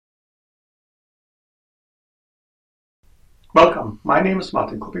Welcome. My name is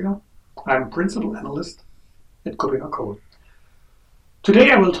Martin Kuppinger. I'm Principal Analyst at Kuppinger Cole.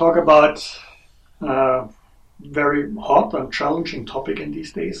 Today I will talk about a very hot and challenging topic in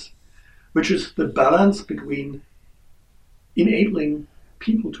these days, which is the balance between enabling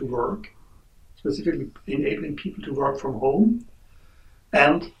people to work, specifically enabling people to work from home,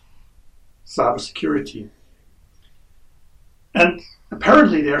 and cybersecurity. And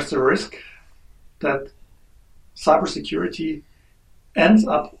apparently there's a risk that cybersecurity ends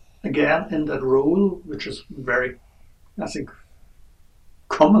up again in that role, which is very, I think,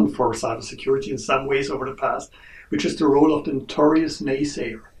 common for cybersecurity in some ways over the past, which is the role of the notorious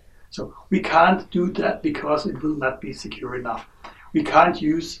naysayer. So we can't do that because it will not be secure enough. We can't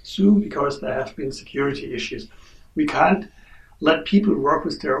use Zoom because there have been security issues. We can't let people work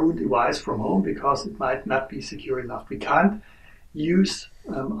with their own device from home because it might not be secure enough. We can't use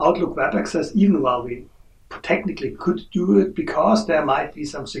Outlook Web Access even while we technically could do it because there might be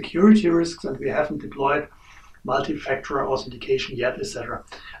some security risks and we haven't deployed multi-factor authentication yet, etc.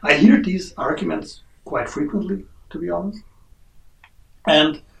 I hear these arguments quite frequently, to be honest.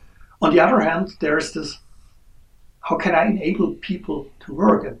 And on the other hand, there is this, how can I enable people to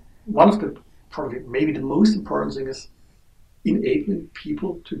work? And one of the, probably maybe the most important thing is enabling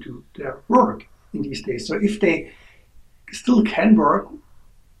people to do their work in these days. So if they still can work,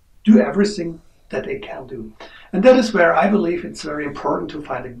 do everything that they can do. And that is where I believe it's very important to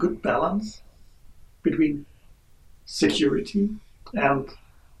find a good balance between security and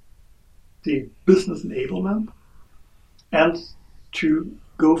the business enablement, and to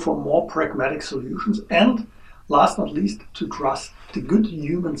go for more pragmatic solutions, and last not least, to trust the good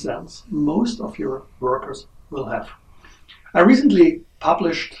human sense most of your workers will have. I recently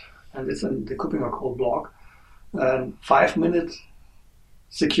published, and it's in the Kuppinger Cole blog, a 5-minute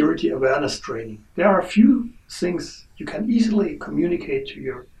security awareness training. There are a few things you can easily communicate to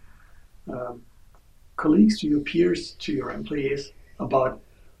your colleagues, to your peers, to your employees about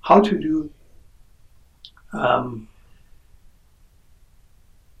how to do, how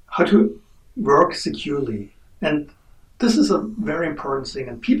to work securely. And this is a very important thing,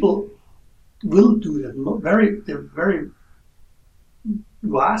 and people will do that. The very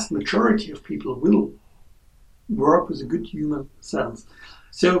vast majority of people will work with a good human sense.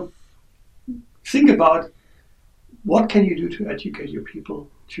 So think about what can you do to educate your people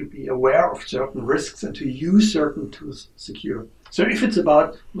to be aware of certain risks and to use certain tools secure. So if it's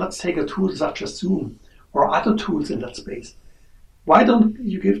about, let's take a tool such as Zoom or other tools in that space, why don't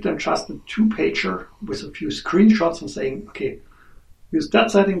you give them just a 2-pager with a few screenshots and saying, okay, use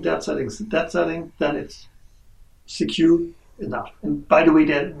that setting, that setting, then it's secure enough. And by the way,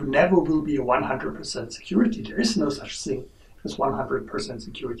 there never will be a 100% security. There is no such thing as 100%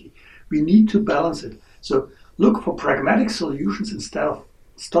 security. We need to balance it. So look for pragmatic solutions instead of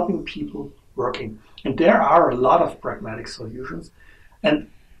stopping people working. And there are a lot of pragmatic solutions. And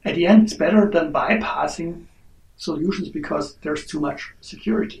at the end, it's better than bypassing solutions because there's too much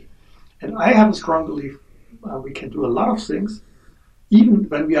security. And I have a strong belief we can do a lot of things even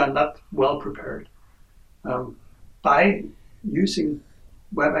when we are not well prepared. By using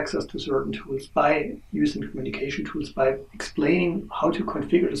web access to certain tools, by using communication tools, by explaining how to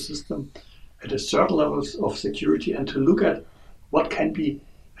configure the system at a certain levels of security and to look at what can be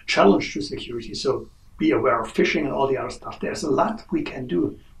a challenge to security. So be aware of phishing and all the other stuff. There's a lot we can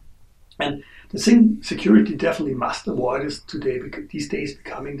do. And the thing security definitely must avoid is today, because these days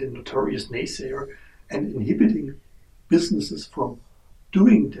becoming the notorious naysayer and inhibiting businesses from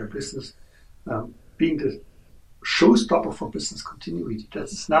doing their business, being the showstopper for business continuity. That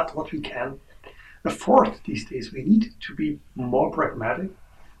is not what we can afford these days. We need to be more pragmatic.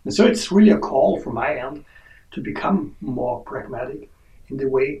 And so it's really a call from my end to become more pragmatic in the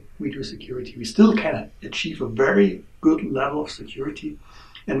way we do security. We still can achieve a very good level of security.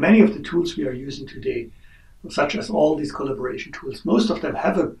 And many of the tools we are using today, such as all these collaboration tools, most of them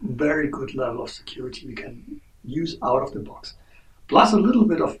have a very good level of security we can use out of the box. Plus a little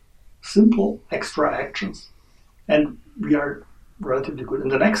bit of simple extra actions, and we are relatively good.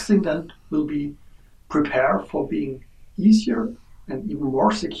 And the next thing then will be prepare for being easier and even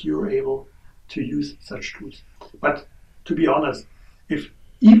more secure able to use such tools. But to be honest, if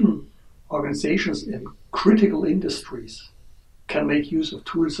even organizations in critical industries can make use of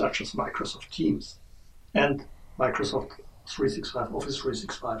tools such as Microsoft Teams and Microsoft 365, Office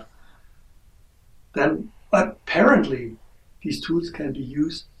 365, then apparently these tools can be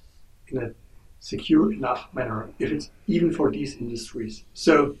used in a secure enough manner, if it's even for these industries.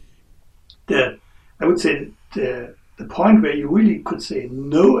 So I would say the point where you really could say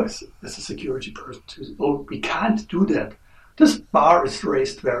no as a security person to, oh, we can't do that, This bar is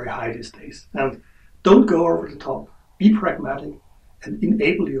raised very high these days. And don't go over the top. Be pragmatic and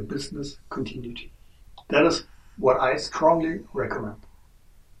enable your business continuity. That is what I strongly recommend.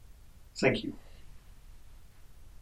 Thank you.